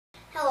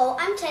Hello,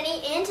 I'm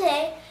Teddy, and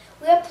today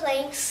we are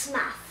playing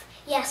SMATH.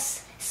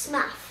 Yes,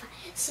 SMATH.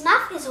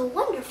 SMATH is a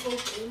wonderful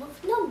game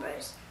of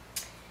numbers.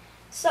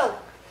 So,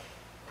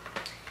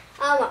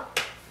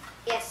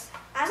 yes,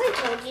 as I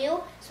told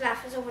you,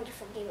 SMATH is a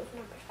wonderful game of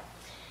numbers.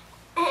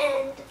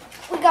 And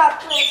we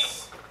got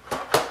this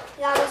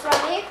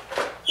right here.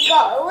 We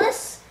got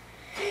this.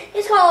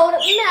 It's called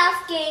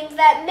Math Game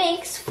That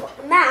Makes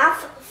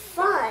Math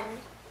Fun.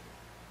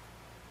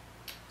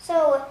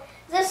 So,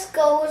 this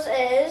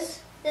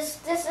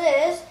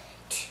is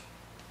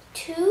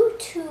 2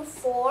 to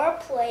 4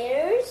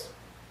 players,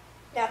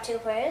 not 2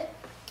 players,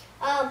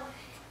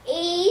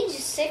 age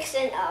 6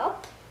 and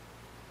up.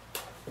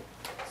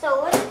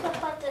 So let's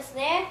put this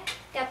there.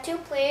 Got 2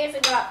 players, we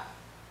got,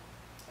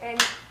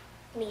 and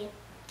me.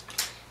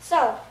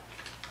 So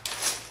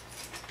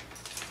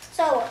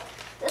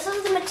this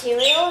is the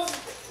materials.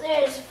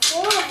 There's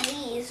 4 of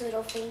these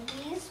little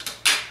thingies.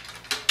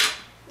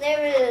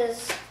 There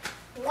is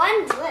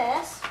one of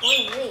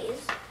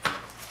these.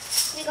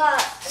 We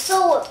got,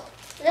 so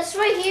this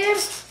right here,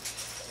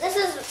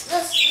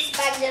 this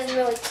bag doesn't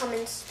really come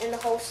in the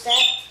whole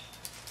set,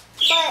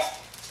 but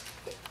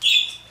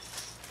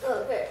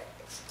okay,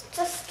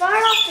 to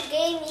start off the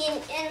game,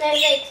 and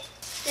there's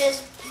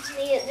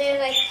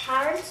like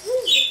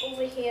appearances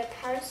over here,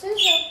 appearances.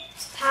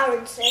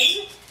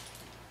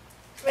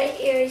 Right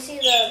here, you see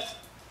these?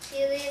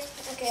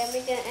 Okay, I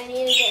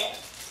need to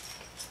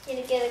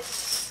get it.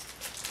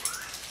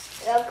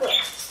 Okay,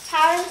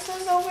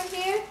 appearances over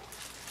here.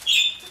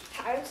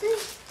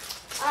 Appearances.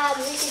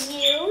 We can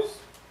use.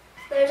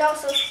 There's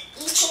also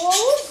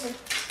equals.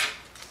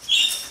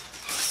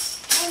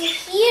 And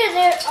here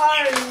there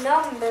are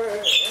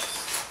numbers.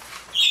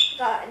 We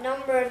got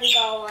numbers. We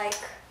got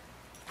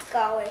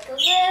like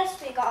this.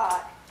 We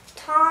got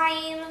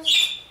times.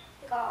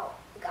 We got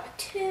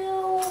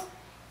 2.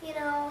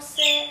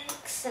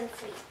 6 and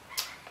 3.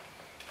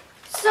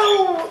 So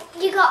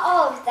you got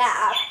all of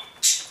that.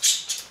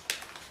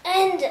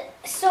 And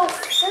so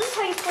this is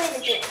how you play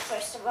the game.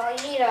 First of all, you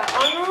need to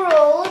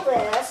unroll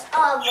this,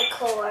 of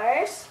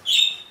course.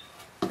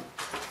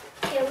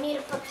 Okay, we need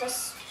to put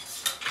this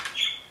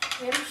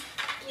here.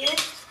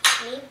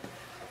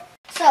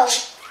 So,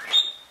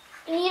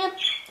 you need to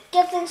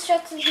get the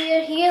instructions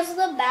here. Here's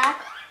the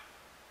back.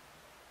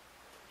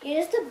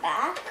 Here's the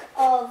back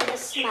of the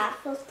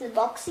SMATH with the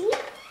boxy.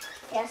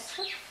 Yes.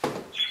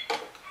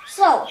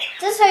 So,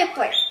 this is how you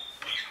play.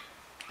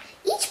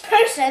 Each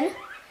person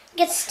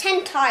gets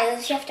 10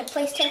 tiles. You have to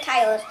place 10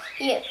 tiles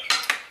here,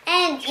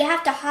 and you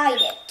have to hide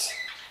it.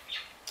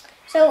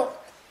 So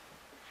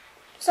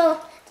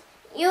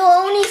you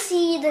only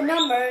see the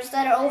numbers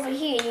that are over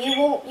here. You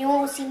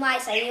won't see my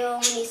side. You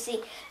only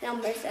see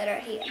numbers that are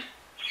here.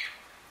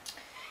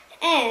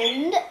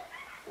 And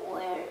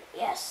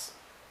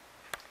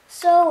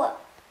so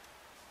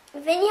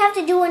then you have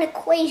to do an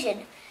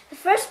equation.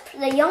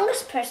 The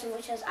youngest person,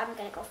 which is I'm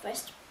gonna go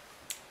first,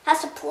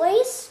 has to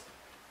place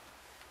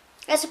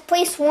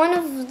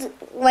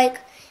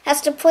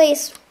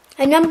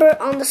a number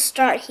on the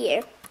start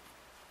here.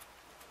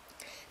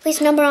 Place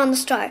a number on the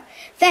start.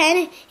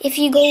 Then, if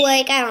you go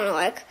like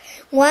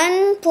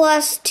 1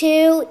 plus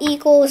 2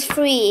 equals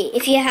 3.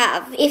 If you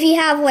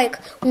have like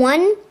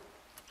 1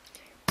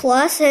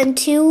 plus and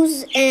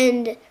 2's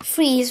and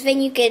 3's,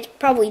 then you could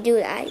probably do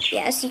that.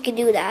 Yes, you could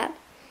do that.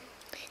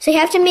 So you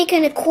have to make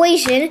an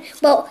equation,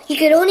 but you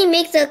could only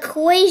make the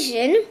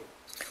equation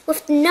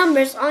with the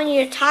numbers on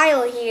your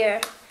tile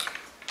here.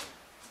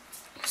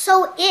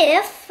 So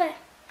if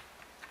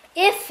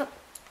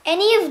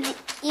any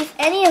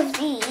of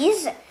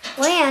these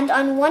land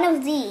on one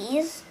of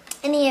these,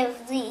 any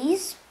of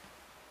these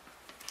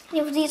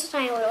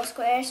tiny little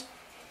squares,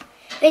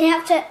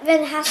 then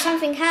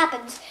something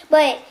happens.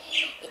 But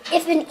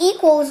if an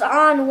equals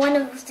on one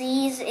of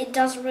these, it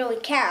doesn't really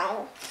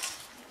count.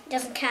 It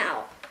doesn't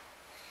count.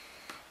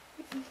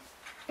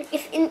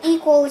 If an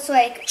equal is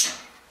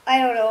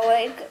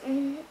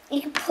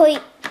you can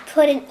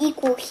put an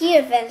equal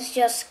here, then it's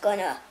just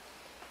gonna,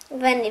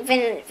 then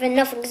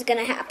nothing's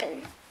gonna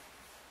happen.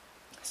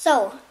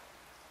 So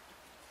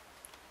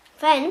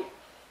then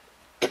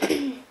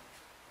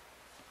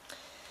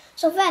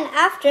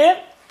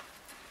after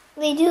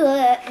they do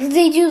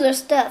their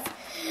stuff,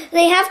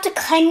 they have to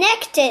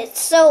connect it.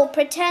 So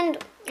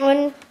pretend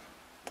 1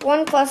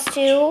 plus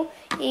 2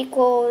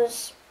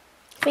 equals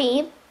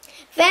 3.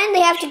 Then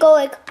they have to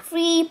go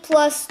 3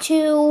 plus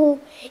 2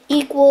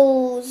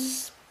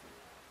 equals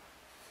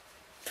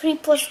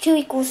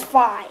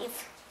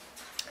 5.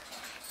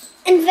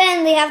 And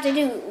then they have to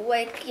do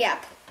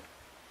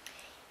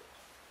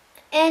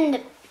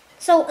And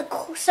so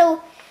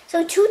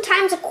 2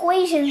 times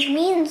equations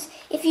means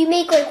if you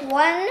make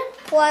 1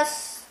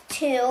 plus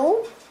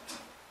 2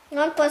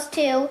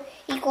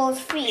 equals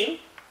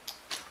 3.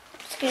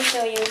 Just gonna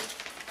show you.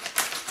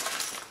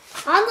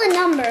 On the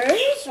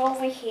numbers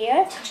over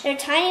here, there are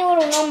tiny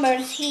little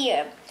numbers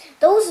here.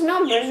 Those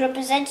numbers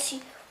represent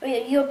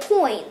your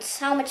points,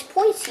 how much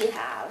points you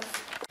have.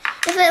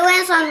 If it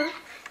lands on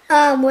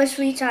was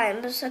 3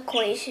 times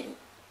equation.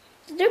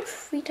 Is there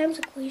 3 times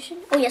equation?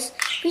 Oh yes,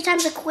 3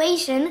 times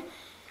equation.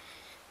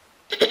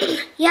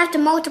 You have to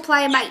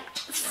multiply it by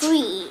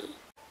 3.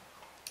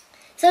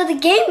 So the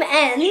game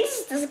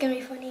ends. This is gonna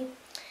be funny.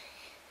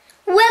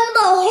 When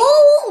the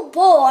whole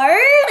board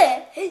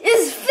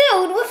is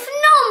filled with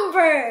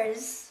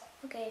numbers.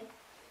 Okay.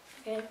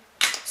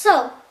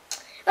 So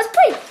let's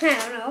play. I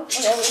don't know.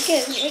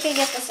 Okay, we can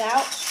get this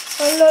out.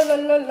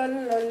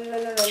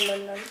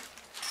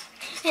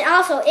 And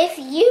also, if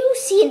you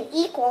see an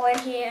equal in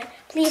here,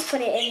 please put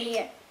it in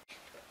here.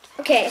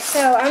 Okay,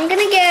 so I'm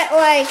gonna get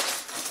like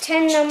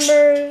 10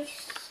 numbers.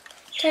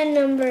 10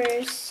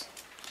 numbers.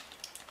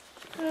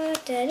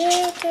 Okay.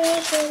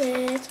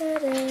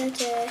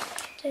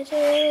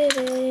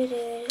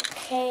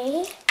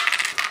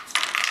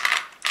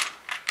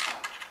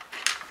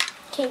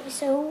 Okay,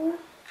 so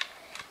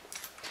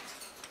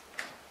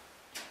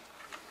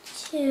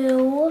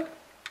 2,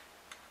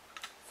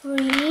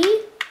 3,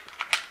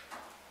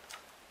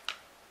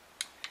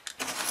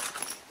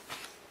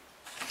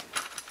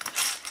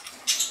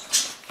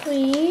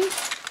 3,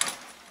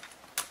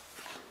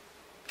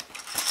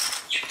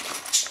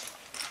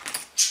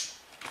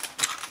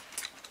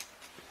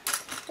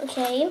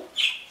 okay,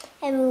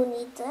 and we'll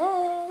need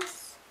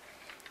this,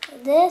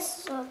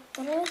 this,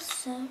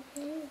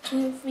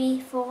 2,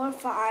 3, 4,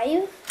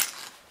 5.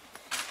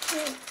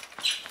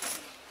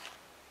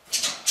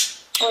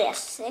 Oh yeah,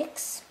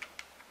 6,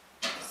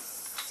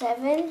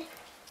 7.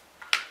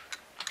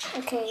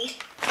 Okay.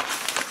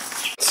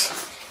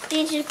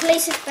 Need to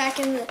place it back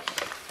in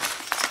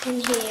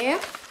here.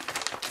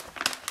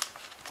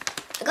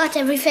 I got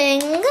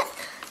everything.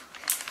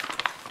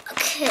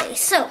 Okay,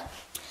 so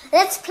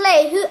let's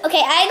play.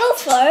 Okay, I go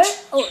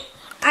first. Oh,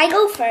 I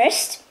go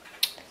first.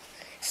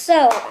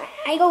 So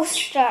I go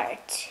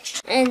start.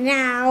 And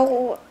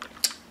now,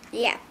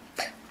 yeah,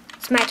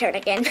 it's my turn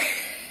again.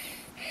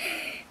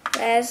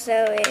 That's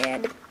so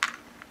weird.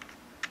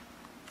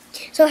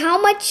 So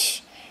how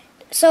much?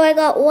 So I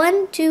got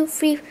 1, 2,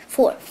 3,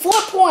 4. 4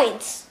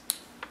 points.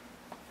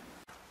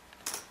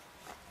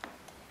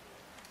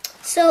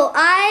 So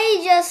I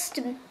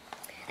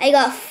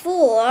got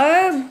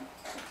 4.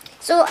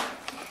 So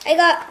I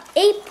got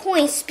 8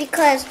 points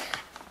because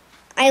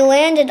I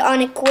landed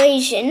on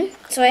equation.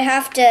 So I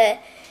have to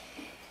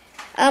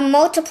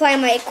multiply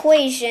my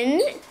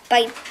equation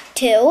by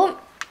 2.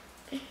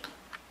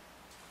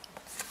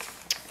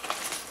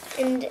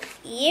 And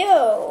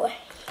yo,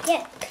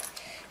 yeah.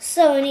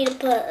 So I need to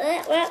put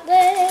that right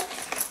there.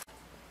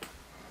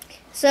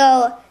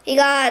 So you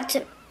got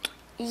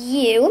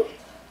you.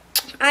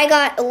 I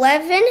got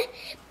 11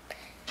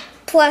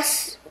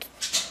 plus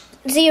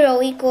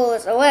 0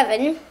 equals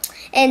 11.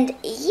 And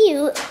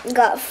you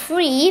got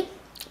 3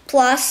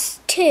 plus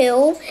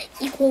 2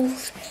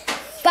 equals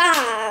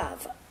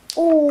 5.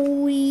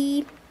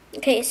 Oh,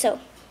 okay, so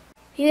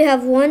you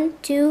have 1,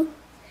 2,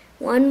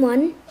 1,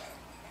 1.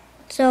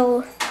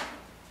 So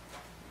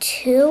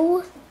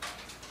 2,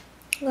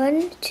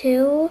 1,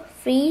 2,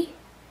 3,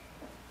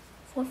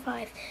 4,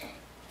 5.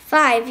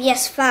 5,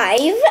 yes, 5.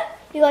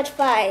 You got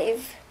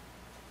 5.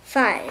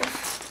 5.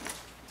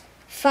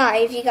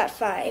 5, you got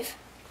 5.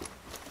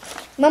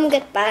 Mom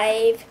got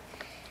 5.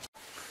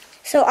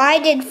 So I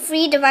did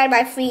 3 divided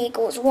by 3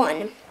 equals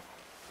 1.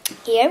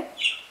 Here.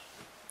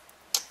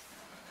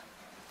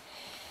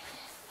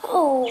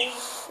 Oh,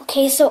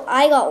 okay, so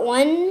I got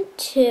 1,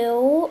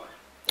 2,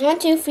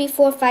 3,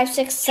 4, 5,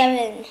 6,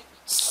 7.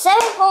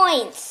 7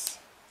 points.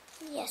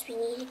 Yes, I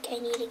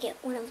need to get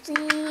one of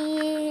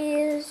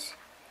these.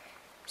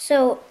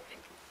 So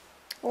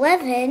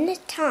 11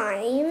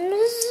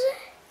 times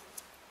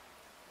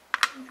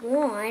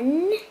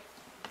 1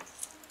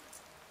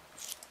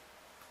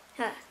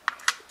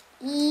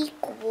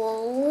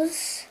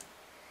 equals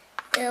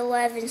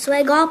 11. So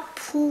I got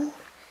 3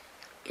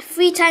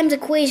 times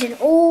equation.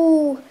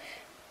 Oh,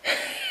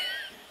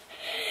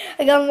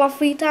 I got my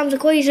 3 times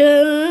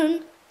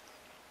equation.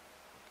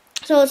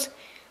 So it's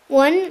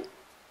 1,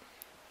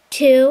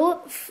 2.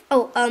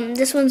 Oh,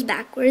 this one's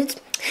backwards.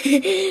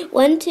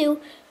 1, 2,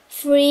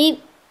 3,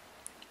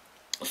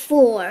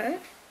 4.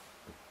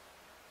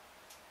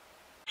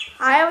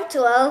 I have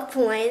 12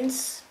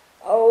 points.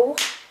 Oh.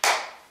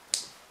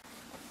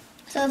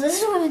 So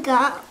this is what we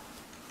got.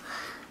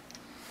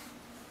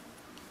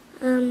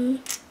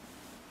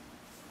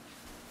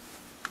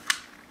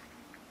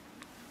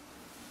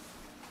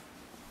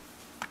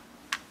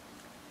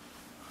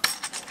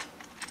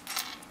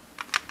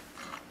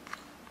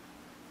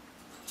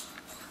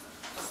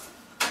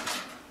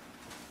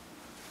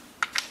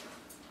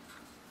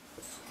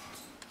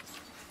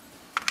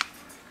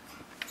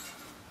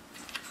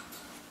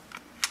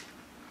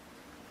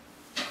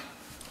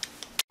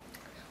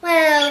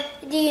 Well,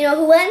 do you know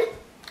who won?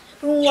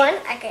 Who won?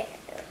 Okay.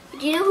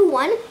 Do you know who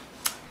won?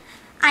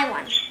 I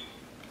won.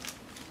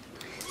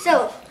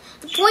 So,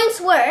 the points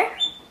were,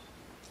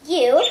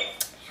 you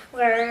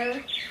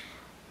were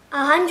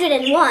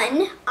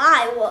 101,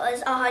 I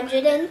was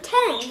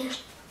 110.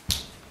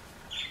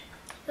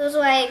 It was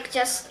like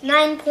just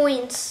 9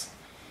 points.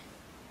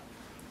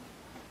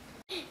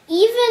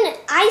 Even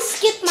I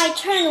skipped my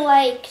turn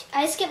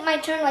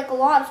like a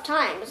lot of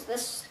times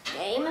this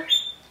game,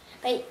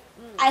 but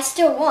I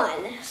still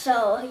won.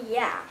 So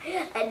yeah,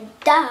 and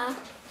duh.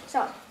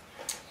 So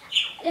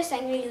I guess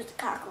I'm gonna use the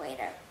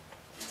calculator.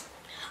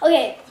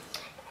 Okay,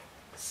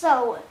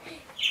 so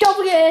don't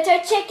forget to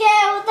check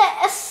out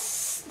the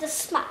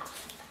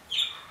SMATH.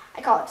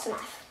 I call it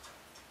SMATH.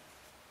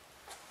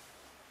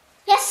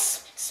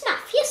 Yes,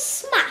 SMATH. Yes,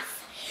 SMATH.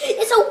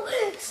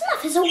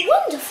 SMATH is a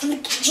wonderful game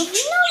of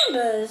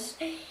numbers.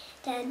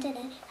 Dun, dun,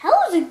 dun.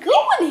 How's it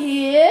going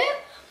here?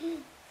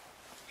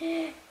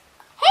 Hey,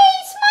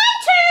 it's my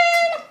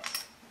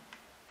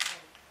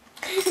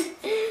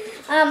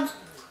turn.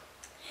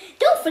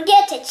 Don't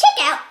forget to check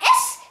out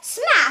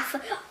SMATH,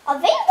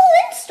 available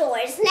in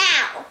stores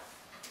now.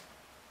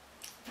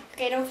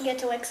 Okay, don't forget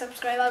to like,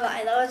 subscribe,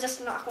 bye-bye. That was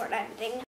just an awkward ending.